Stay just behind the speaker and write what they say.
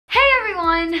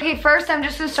on. Okay, first I'm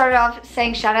just gonna start off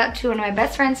saying shout out to one of my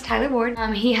best friends, Tyler Ward.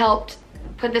 He helped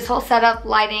put this whole setup,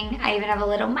 lighting. I even have a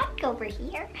little mic over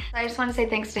here. I just want to say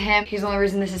thanks to him. He's the only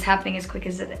reason this is happening as quick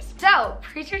as it is. So,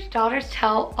 Preacher's Daughters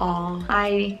Tell All.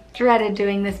 I dreaded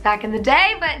doing this back in the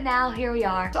day, but now here we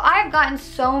are. So I've gotten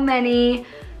so many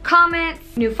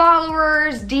comments, new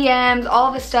followers, DMs,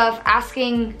 all this stuff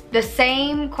asking the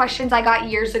same questions I got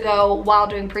years ago while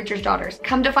doing Preacher's Daughters.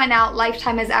 Come to find out,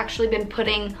 Lifetime has actually been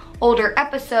putting older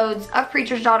episodes of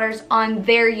Preacher's Daughters on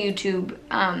their YouTube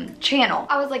channel.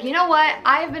 I was like, you know what?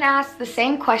 I've been asked the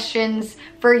same questions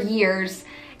for years,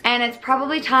 and it's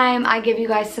probably time I give you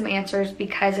guys some answers,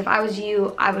 because if I was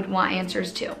you, I would want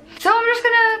answers too. So I'm just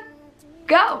gonna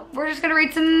go. We're just gonna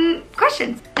read some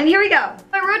questions, and here we go.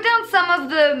 I wrote down some of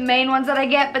the main ones that I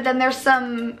get, but then there's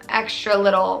some extra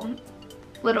little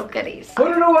goodies.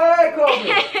 Put it away,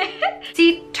 Kobe!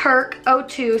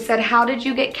 C-Turk02 said, how did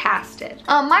you get casted?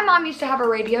 My mom used to have a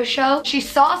radio show. She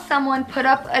saw someone put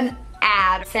up an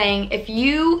ad saying, if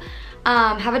you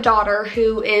have a daughter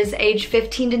who is age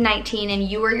 15 to 19 and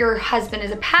you or your husband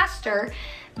is a pastor,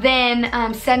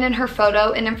 then send in her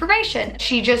photo and information.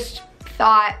 She just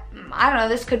thought, I don't know,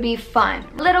 this could be fun.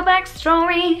 Little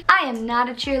backstory, I am not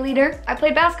a cheerleader. I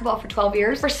played basketball for 12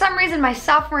 years. For some reason, my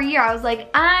sophomore year, I was like,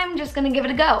 I'm just gonna give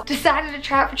it a go. Decided to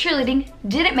try out for cheerleading,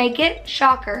 didn't make it,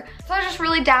 shocker. So I was just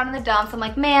really down in the dumps. I'm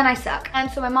like, man, I suck.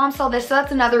 And so my mom saw this, so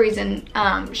that's another reason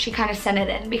she kind of sent it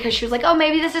in, because she was like, oh,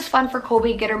 maybe this is fun for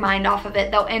Colby, get her mind off of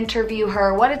it. They'll interview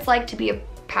her, what it's like to be a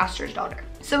pastor's daughter.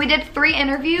 So we did 3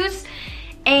 interviews,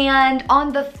 and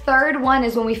on the 3rd one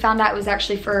is when we found out it was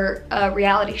actually for a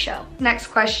reality show. Next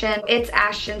question, It's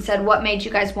Ashton said, what made you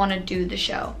guys want to do the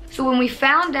show? So when we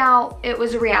found out it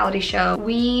was a reality show,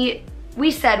 we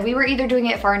said we were either doing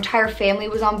it if our entire family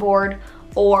was on board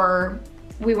or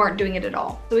we weren't doing it at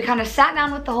all. So we kind of sat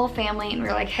down with the whole family and we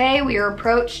were like, hey, we were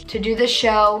approached to do this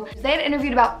show. They had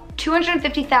interviewed about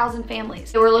 250,000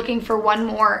 families. They were looking for one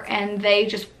more, and they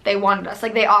wanted us,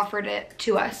 like they offered it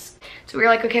to us. So we were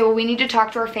like, okay, well, we need to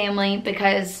talk to our family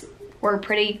because we're a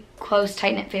pretty close,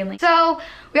 tight-knit family. So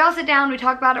we all sit down, we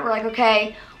talk about it, we're like,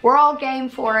 okay, we're all game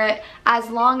for it as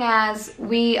long as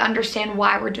we understand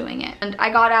why we're doing it. And I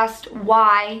got asked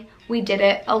why we did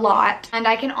it a lot. And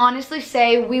I can honestly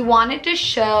say we wanted to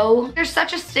show there's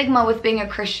such a stigma with being a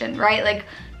Christian, right? Like,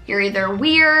 you're either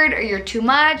weird or you're too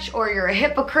much or you're a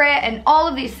hypocrite and all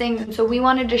of these things. And so we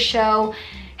wanted to show,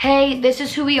 hey, this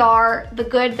is who we are, the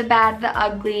good, the bad, the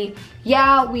ugly.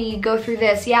 Yeah, we go through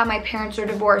this. Yeah, my parents are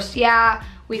divorced. Yeah,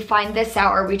 we find this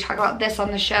out, or we talk about this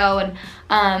on the show.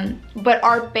 And but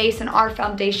our base and our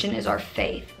foundation is our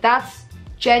faith. That's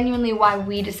genuinely why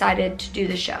we decided to do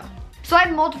the show. So I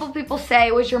had multiple people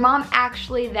say, was your mom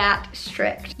actually that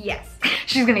strict? Yes.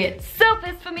 She's gonna get so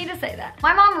pissed for me to say that.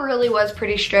 My mom really was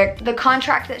pretty strict. The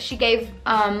contract that she gave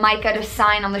Micah to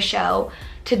sign on the show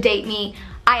to date me,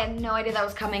 I had no idea that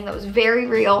was coming. That was very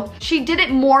real. She did it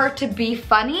more to be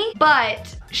funny,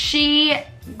 but she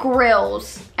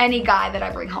grills any guy that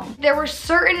I bring home. There were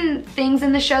certain things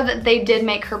in the show that they did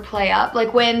make her play up.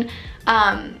 Like when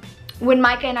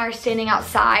Micah and I are standing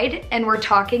outside and we're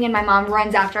talking and my mom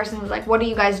runs after us and was like, what are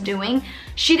you guys doing?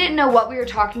 She didn't know what we were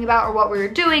talking about or what we were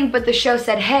doing, but the show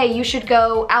said, hey, you should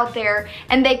go out there.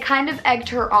 And they kind of egged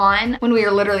her on when we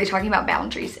were literally talking about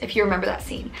boundaries, if you remember that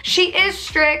scene. She is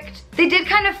strict. They did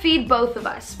kind of feed both of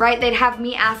us, right? They'd have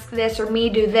me ask this or me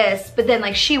do this, but then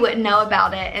like she wouldn't know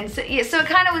about it. And so, yeah, so it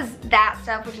kind of was that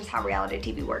stuff, which is how reality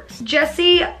TV works.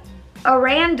 Jesse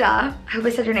Aranda, I hope I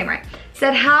said your name right,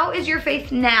 said, how is your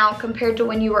faith now compared to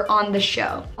when you were on the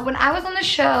show? When I was on the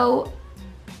show,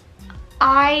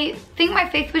 I think my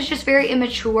faith was just very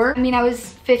immature. I mean, I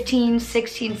was 15,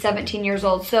 16, 17 years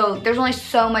old, so there's only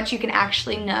so much you can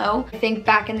actually know. I think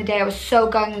back in the day, I was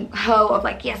so gung-ho of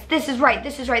like, yes, this is right,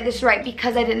 this is right, this is right,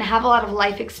 because I didn't have a lot of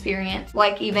life experience,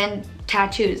 like even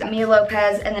tattoos. Mia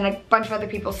Lopez and then a bunch of other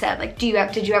people said, like,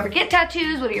 did you ever get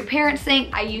tattoos? What do your parents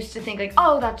think? I used to think like,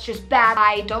 oh, that's just bad.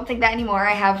 I don't think that anymore.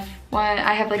 I have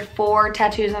like 4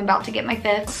 tattoos. I'm about to get my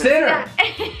 5th. Sinner.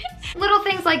 Yeah. Little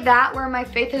things like that where my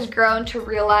faith has grown to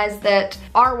realize that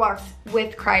our walks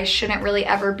with Christ shouldn't really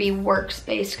ever be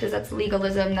works-based, because that's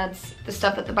legalism. That's the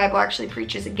stuff that the Bible actually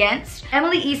preaches against.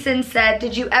 Emily Eason said,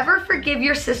 did you ever forgive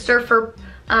your sister for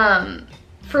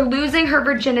losing her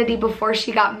virginity before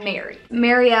she got married?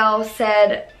 Marielle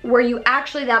said, were you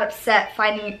actually that upset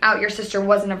finding out your sister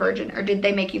wasn't a virgin, or did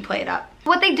they make you play it up?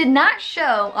 What they did not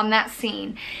show on that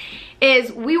scene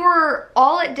is we were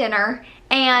all at dinner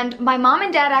And my mom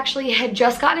and dad actually had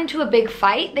just gotten into a big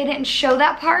fight. They didn't show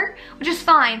that part, which is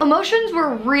fine. Emotions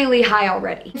were really high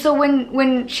already. So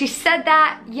when she said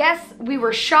that, yes, we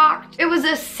were shocked. It was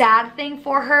a sad thing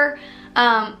for her.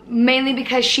 Mainly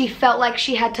because she felt like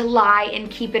she had to lie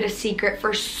and keep it a secret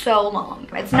for so long.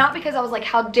 It's not because I was like,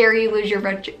 how dare you lose your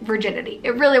virginity.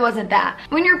 It really wasn't that.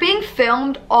 When you're being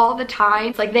filmed all the time,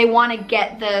 it's like they want to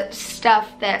get the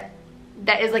stuff that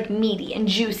is like meaty and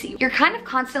juicy. You're kind of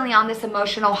constantly on this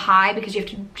emotional high because you have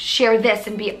to share this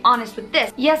and be honest with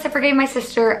this. Yes, I forgave my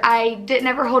sister. I didn't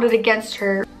ever hold it against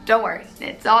her. Don't worry,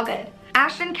 it's all good.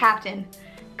 Ashton Captain.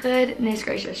 Goodness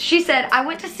gracious. She said, I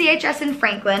went to CHS in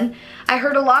Franklin. I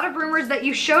heard a lot of rumors that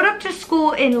you showed up to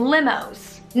school in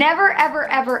limos. Never, ever,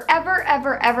 ever, ever,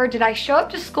 ever, ever did I show up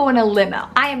to school in a limo.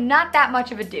 I am not that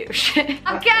much of a douche.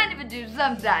 I'm kind of a douche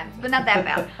sometimes, but not that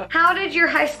bad. How did your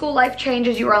high school life change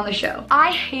as you were on the show?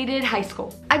 I hated high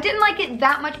school. I didn't like it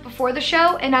that much before the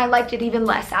show, and I liked it even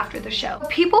less after the show.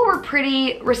 People were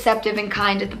pretty receptive and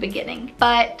kind at the beginning,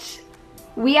 but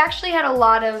we actually had a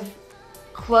lot of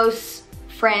close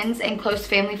friends and close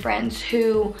family friends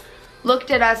who looked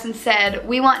at us and said,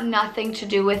 we want nothing to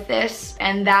do with this,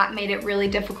 and that made it really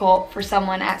difficult for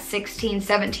someone at 16,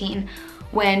 17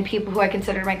 when people who I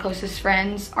considered my closest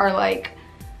friends are like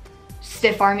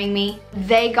stiff-arming me.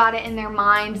 They got it in their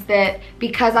minds that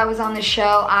because I was on the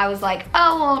show, I was like,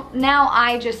 oh, well, now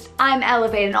I'm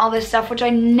elevated and all this stuff, which I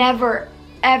never,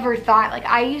 ever thought. Like,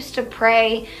 I used to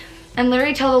pray and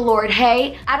literally tell the Lord,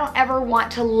 hey, I don't ever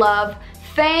want to love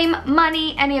fame,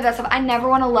 money, any of that stuff. I never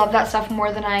want to love that stuff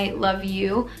more than I love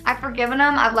you. I've forgiven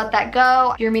them. I've let that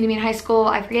go. You're meeting me in high school.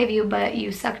 I forgave you, but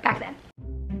you sucked back then.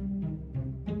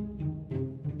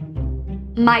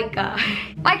 Micah.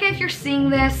 Micah, if you're seeing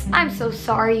this, I'm so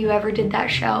sorry you ever did that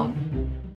show.